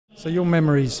So your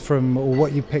memories from, or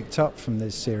what you picked up from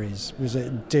this series, was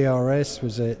it DRS,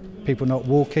 was it people not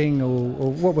walking,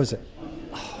 or what was it?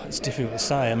 Oh, it's difficult to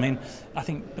say. I mean, I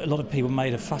think a lot of people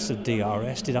made a fuss of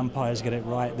DRS. Did umpires get it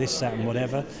right, this, that and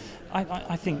whatever?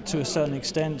 I think to a certain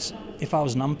extent, if I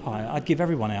was an umpire, I'd give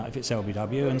everyone out if it's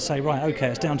LBW and say, right, OK,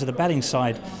 it's down to the batting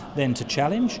side then to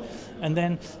challenge. And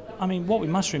then, I mean, what we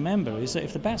must remember is that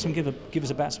if the batsman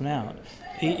gives a batsman out,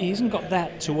 he hasn't got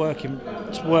that to work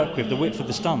with, the width of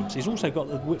the stumps. He's also got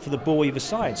the width of the ball either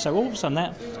side. So all of a sudden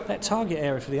that target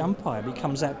area for the umpire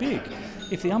becomes that big.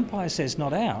 If the umpire says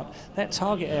not out, that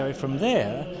target area from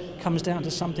there comes down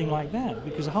to something like that,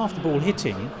 because half the ball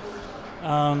hitting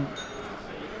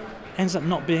ends up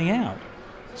not being out.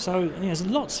 So there's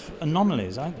lots of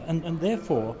anomalies, and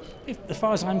therefore, as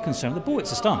far as I'm concerned, the ball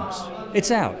hits the stumps, it's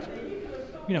out.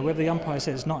 Whether the umpire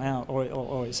says it's not out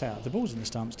or it's out, the ball's in the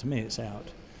stumps, to me it's out.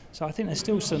 So I think there's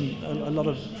still a lot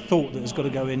of thought that has got to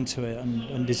go into it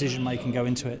and decision making go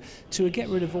into it to get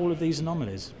rid of all of these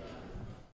anomalies.